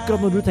tegn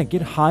akkurat når du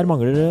tenker her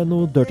mangler det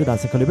noe Dirty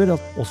Dancing-kaliber,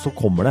 og så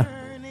kommer det?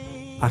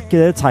 Ikke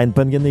det et tegn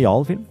på en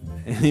genial film?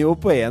 Jo,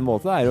 på en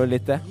måte det jo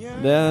litt det.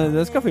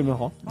 Det skal filmen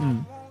ha.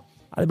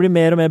 Det blir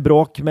mer og mer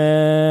bråk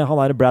med han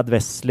der Brad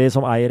Wesley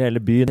som eier hele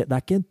byen. Det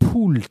ikke en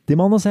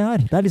politimann å se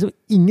her. Det liksom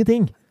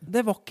ingenting.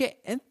 Det var ikke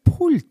en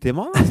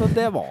politimann, altså.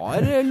 Det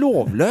var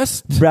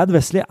lovløst. Brad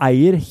Wesley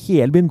eier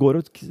hele byen, går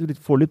og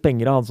får litt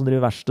penger av han som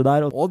driver verksted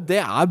der. Og det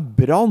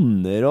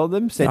branner, og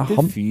de setter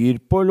fyr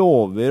på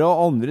låver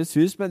og andres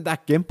hus, men det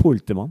ikke en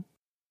politimann.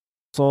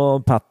 Så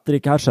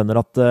Patrick her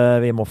skjønner at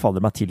vi må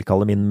fader meg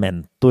tilkalle min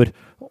mentor.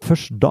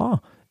 Først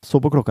da,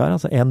 så på klokka her,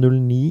 altså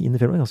 1:09 inn i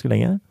filmen, ganske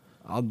lenge.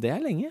 Ja, det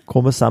lenge.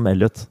 Kommer Sam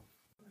Elliott.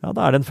 Ja,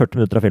 da det en 40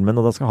 minutter av filmen,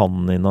 og da skal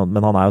han inn,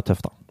 men han jo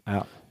tøff da.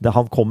 Ja.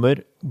 Han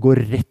går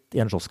rett i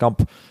en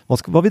slåsskamp.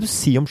 Hva vil du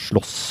si om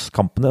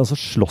slåsskampene, altså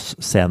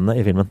slåssscenene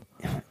i filmen?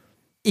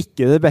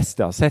 Ikke det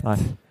beste jeg har sett, Nei.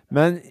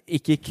 Men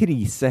ikke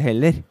krise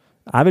heller.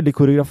 Det veldig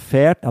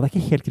koreografert. Ja, det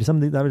ikke helt krise,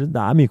 men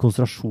det mye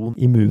konsentrasjon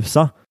i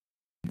movesa.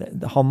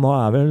 Han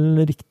vel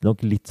riktig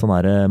nok litt sånn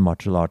der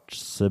martial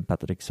arts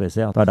Patrick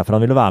Swayze, at det derfor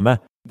han ville være med.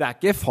 Det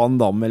ikke Van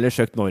Damme eller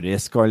Chuck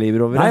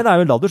Norris-kaliber over det. Nei, det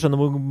vel da du skjønner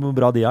hvor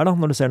bra de da,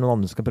 når du ser noen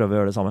andre skal prøve å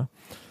gjøre det samme.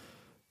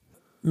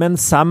 Men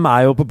Sam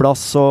jo på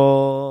plass,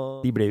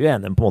 og de blir jo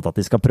enige på en måte at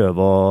de skal prøve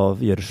å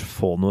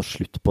få noe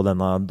slutt på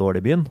denne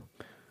dårlige byen.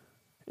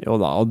 Jo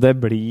da, og det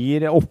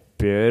blir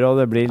oppgjør, og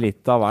det blir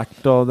litt av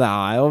hvert, og det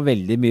jo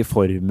veldig mye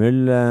formel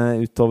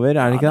utover,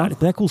 det ikke det?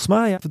 Det koser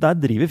meg, for der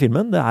driver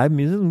filmen. Det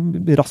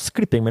mye rask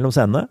klipping mellom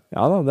scenene.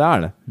 Ja da, det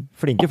det.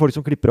 Flinke folk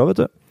som klipper også,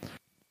 vet du.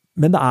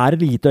 Men det et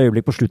lite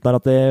øyeblikk på slutten her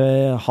at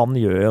han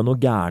gjør jo noe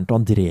gærent, og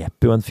han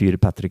dreper jo en fyr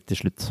Patrick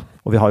til slutt.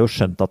 Og vi har jo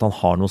skjønt at han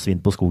har noe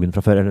svinn på skogen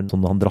fra før, eller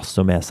sånn, han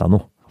drasser jo med seg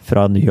noe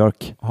fra New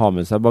York. Har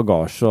med seg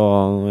bagasje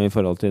og i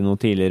forhold til noen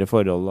tidligere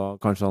forhold,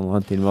 og kanskje han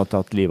har til og med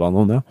tatt livet av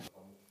noen, ja.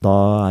 Da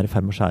det i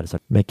ferd med å skjære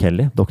seg med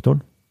Kelly,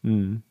 doktoren.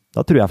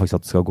 Da tror jeg faktisk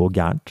at det skal gå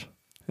gærent.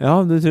 Ja,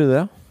 du tror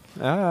det, ja.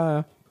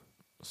 Ja.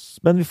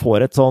 Men vi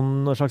får et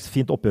slags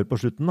fint oppgjør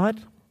på slutten her.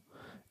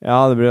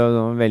 Ja, det blir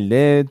jo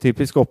veldig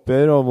typisk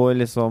oppgjør, og hvor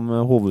liksom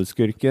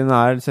hovedskurken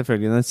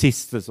selvfølgelig den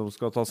siste som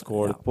skal ta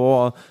skål på.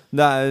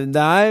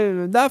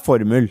 Det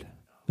formel.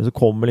 Men så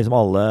kommer liksom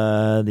alle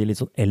de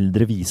litt sånn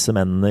eldre vise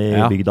mennene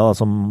i bygda, da,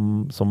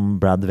 som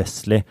Brad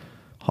Wesley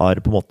har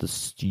på en måte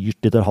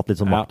styrt litt og hatt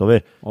litt sånn makt over.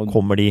 Og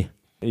kommer de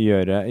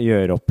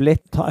gjøre opp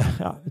litt.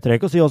 Ja, vi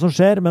trenger ikke å si hva som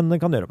skjer, men det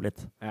kan gjøre opp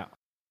litt. Ja.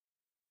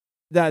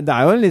 Det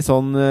jo en litt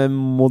sånn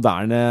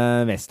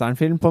moderne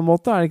westernfilm på en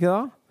måte, det ikke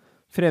da?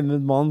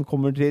 Fremmed mann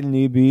kommer til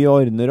ny by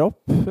og ordner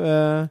opp.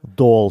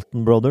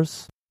 Dalton Brothers.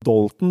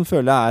 Dalton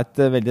føler jeg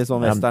et veldig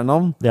sånn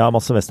westernnavn. De har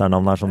masse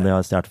westernnavn her som de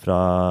har stjert fra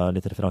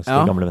litt referanse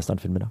til gamle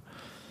westernfilmer.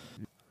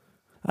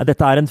 Ja.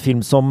 Dette en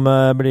film som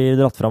blir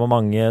dratt fram av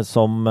mange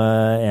som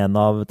en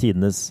av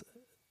tidenes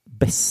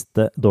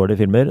beste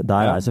dårlige filmer.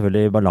 Der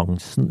selvfølgelig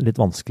balansen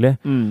litt vanskelig.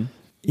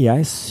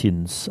 Jeg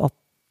synes at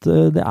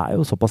det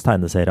jo såpass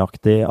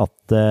tegneserieaktig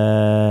at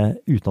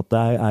uten at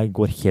det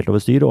går helt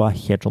over styr og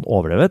helt sånn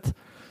overdrevet.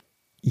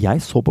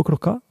 Jeg så på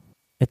klokka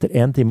etter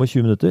 1 time og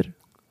 20 minutter.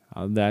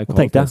 Ja, det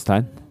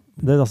kvalitetstegn.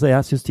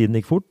 Jeg synes tiden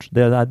gikk fort.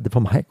 Det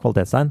for meg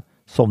kvalitetstegn.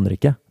 Sovner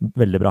ikke.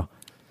 Veldig bra.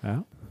 Ja.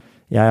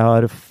 Jeg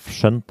har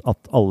skjønt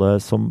at alle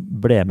som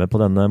ble med på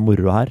denne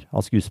moro her,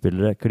 av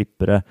skuespillere,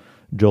 klippere,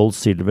 Joel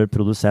Silver,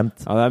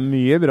 produsent. Ja, det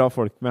mye bra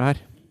folk med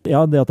her.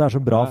 Ja, det at det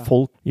så bra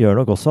folk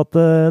gjør nok også at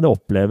det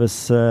oppleves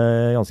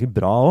ganske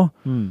bra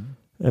også.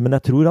 Men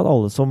jeg tror at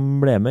alle som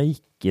ble med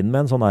gikk inn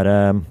med en sånn der,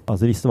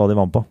 altså de visste hva de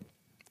var med på.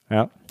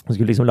 Ja. De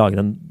skulle liksom lage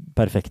den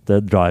perfekte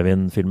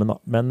drive-in-filmen da.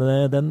 Men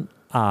den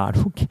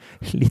nok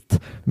litt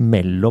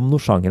mellom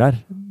noen sjanger her.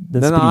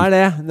 Den er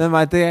det. Den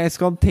vet jeg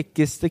skal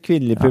tekkes til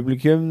kvinnelig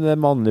publikum, det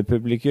mannlige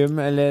publikum,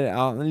 eller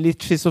en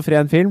litt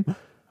schizofren film.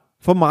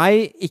 For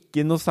meg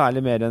ikke noe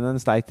særlig mer enn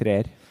en sterk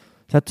treer.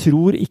 Jeg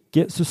tror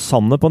ikke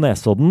Susanne på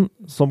Nesodden,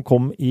 som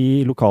kom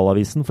i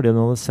lokalavisen fordi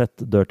hun hadde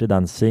sett Dirty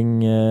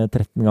Dancing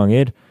 13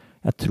 ganger,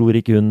 jeg tror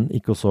ikke hun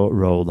ikke så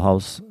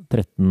Roadhouse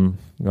 13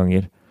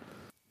 ganger.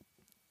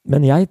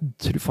 Men jeg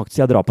tror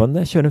faktisk jeg drar på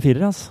jeg kjører en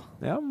 4, altså.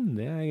 Ja,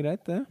 det er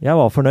greit det. Jeg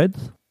var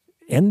fornøyd.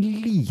 En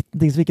liten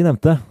ting som vi ikke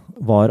nevnte,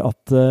 var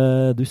at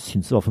du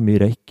syns det var for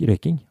mye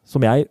røyking,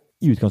 som jeg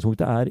i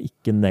utgangspunktet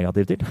ikke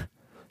negativ til.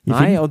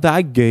 Nei, og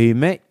det gøy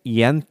med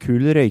en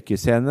kul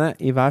røykescene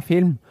i hver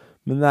film,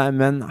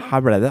 men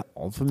her ble det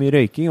alt for mye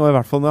røyking, og i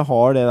hvert fall når jeg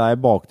har det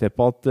der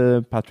bakteppet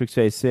at Patrick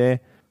Swayze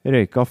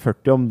røyka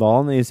 40 om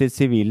dagen i sitt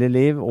sivile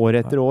liv, år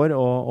etter år,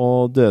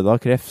 og døde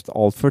av kreft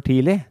alt for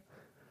tidlig,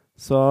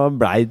 så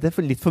ble det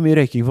litt for mye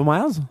røyking for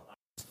meg, altså.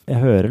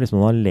 Jeg hører liksom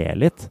når han ler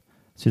litt,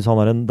 synes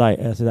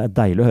det er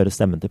deilig å høre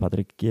stemmen til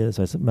Patrick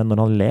Swayze, men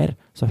når han ler,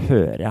 så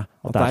hører jeg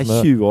at det er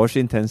 20 års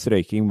intens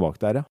røyking bak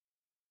der, ja.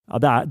 Ja,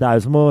 det er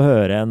jo som å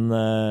høre en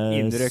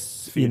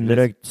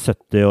innrøkt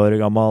 70 år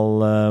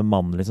gammel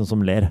mann liksom,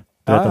 som ler.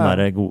 Du vet, den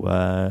der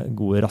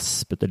gode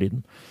raspete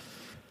lyden.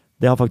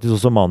 Det har faktisk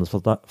også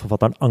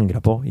manusforfatteren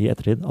angret på i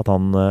ettertid, at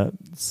han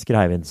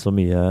skrev inn så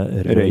mye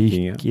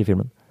røyk i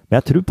filmen. Men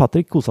jeg tror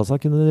Patrick kosa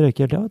seg kunne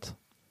røyke hele tiden, vet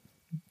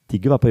du.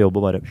 Digger å være på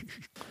jobb og bare...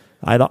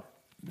 Neida.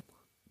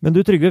 Men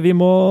du Trygve, vi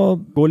må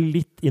gå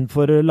litt inn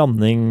for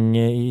landing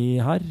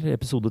her,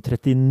 episode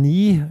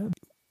 39.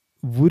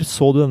 Hvor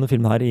så du denne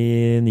filmen her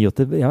i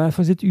 89? Jeg er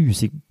faktisk litt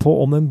usikker på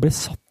om den ble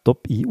satt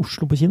opp i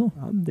Oslo på kino.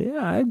 Ja, det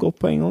et godt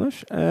poeng,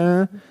 Anders.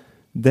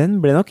 Den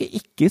ble nok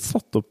ikke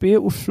satt opp i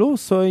Oslo,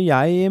 så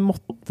jeg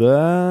måtte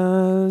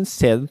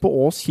se den på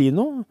Ås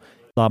kino.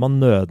 Da man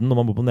nøden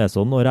når man bor på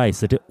Nesodden og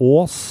reiser til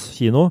Ås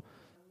kino.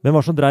 Hvem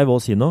var som drev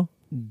Ås kino?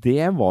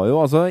 Det var jo,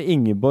 altså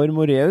Ingeborg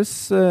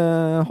Moreus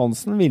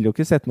Hansen ville jo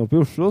ikke sette den opp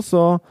i Oslo,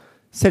 så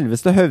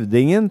selveste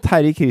høvdingen,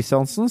 Terje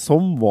Kristiansen,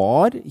 som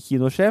var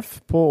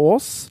kinosjef på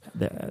Ås,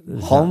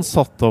 han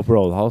satte opp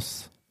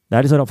Roadhouse.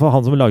 Det liksom for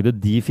han som lagde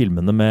de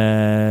filmene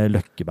med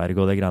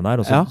Løkkeberg og det greiene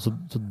her. Og så,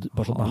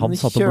 han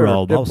satte opp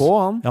Roadhouse.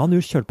 Han. Ja, han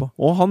kjørte på.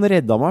 Og han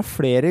redda meg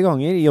flere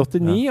ganger i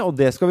 89, og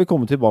det skal vi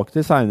komme tilbake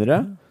til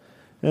senere.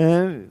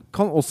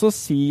 Kan også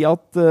si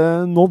at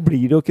nå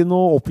blir det jo ikke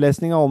noe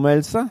opplesning av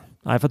anmeldelse.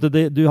 Nei, for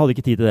du hadde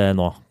ikke tid til det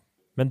nå.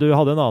 Men du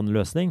hadde en annen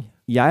løsning.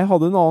 Jeg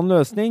hadde en annen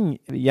løsning.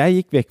 Jeg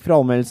gikk vekk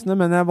fra anmeldelsene,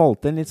 men jeg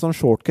valgte en litt sånn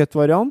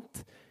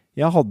shortcut-variant.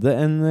 Jeg hadde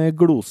en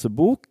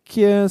glosebok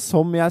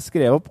som jeg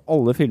skrev opp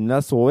alle filmene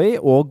jeg så i,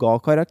 og ga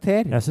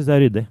karakter. Jeg synes det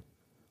ryddig.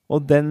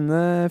 Og den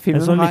filmen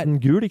her... En sånn liten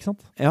gul, ikke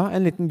sant? Ja,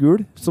 en liten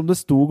gul, som det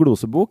sto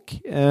glosebok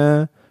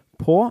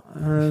på,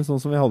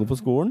 sånn som vi hadde på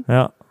skolen.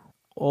 Ja.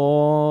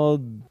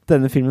 Og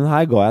denne filmen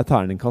her ga jeg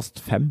terningkast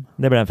 5.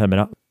 Det ble en 5,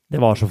 ja.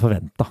 Det var så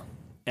forventet.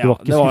 Ja,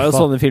 det var jo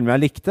sånne filmer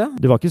jeg likte.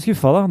 Du var ikke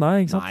skuffet da? Nei,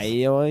 ikke sant?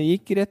 Nei, og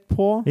gikk rett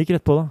på. Gikk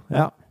rett på da,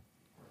 ja.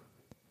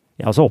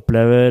 Jeg også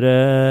opplever,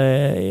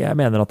 jeg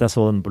mener at jeg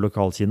så den på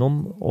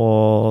lokalkinoen,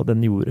 og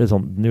den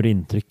gjorde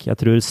inntrykk. Jeg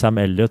tror Sam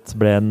Elliott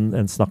ble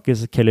en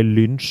snakkis, Kelly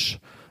Lynch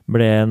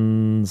ble en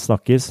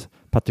snakkis,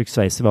 Patrick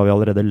Swayze var vi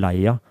allerede lei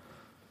av.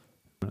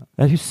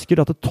 Jeg husker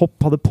at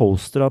Topp hadde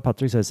poster av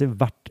Patrick Swayze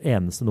hvert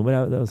eneste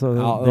nummer. Det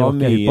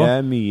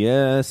var mye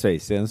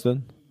Swayze en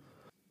stund.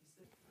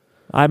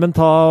 Nei, men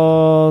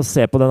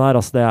se på den her,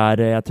 altså.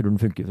 Jeg tror den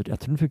funker, altså.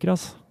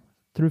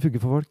 Jeg tror den funker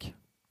for folk.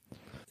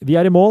 Vi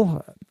i mål.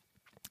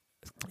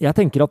 Jeg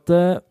tenker at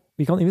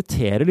vi kan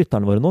invitere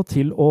lytterne våre nå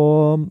til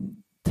å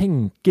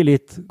tenke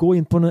litt, gå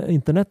inn på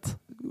internett,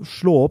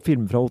 slå opp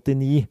filmer fra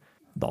 89.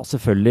 Da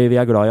selvfølgelig,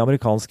 vi glad i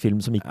amerikansk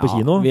film som gikk på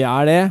kino. Vi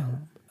det.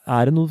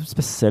 Er det noen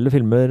spesielle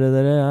filmer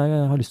dere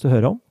har lyst til å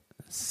høre om?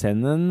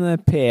 Send en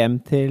PM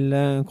til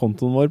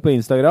kontoen vår på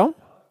Instagram.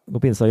 Gå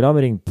på Instagram,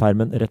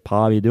 ringpermen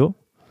Repa-video.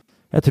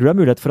 Jeg tror det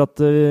mulighet for at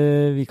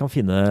vi kan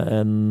finne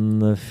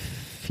en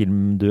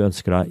film du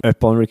ønsker deg.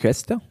 Up on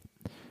request, ja.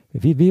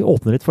 Vi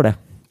åpner litt for det.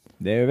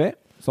 Det gjør vi.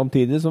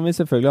 Samtidig som vi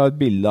selvfølgelig har et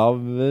bilde av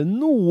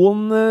noen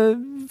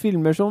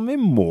filmer som vi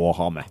må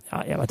ha med.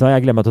 Ja,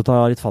 jeg glemmer til å ta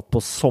litt fatt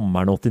på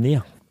sommeren 89.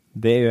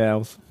 Det gjør jeg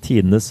også.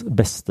 Tidenes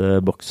beste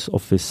box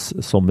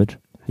office-sommer,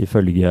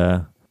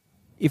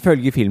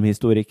 ifølge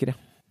filmhistorikere.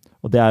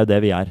 Og det jo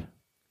det vi er.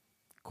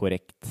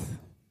 Korrekt.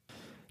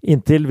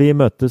 Inntil vi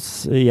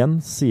møtes igjen,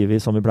 sier vi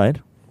som vi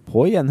pleier.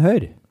 På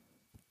gjenhør.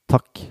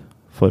 Takk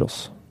for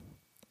oss.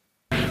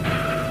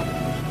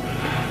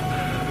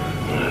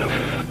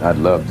 I'd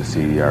love to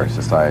see our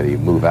society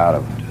move out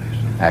of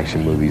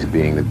action movies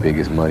being the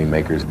biggest money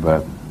makers,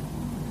 but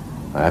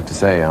I have to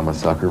say I'm a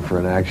sucker for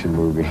an action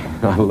movie.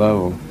 I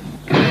love them.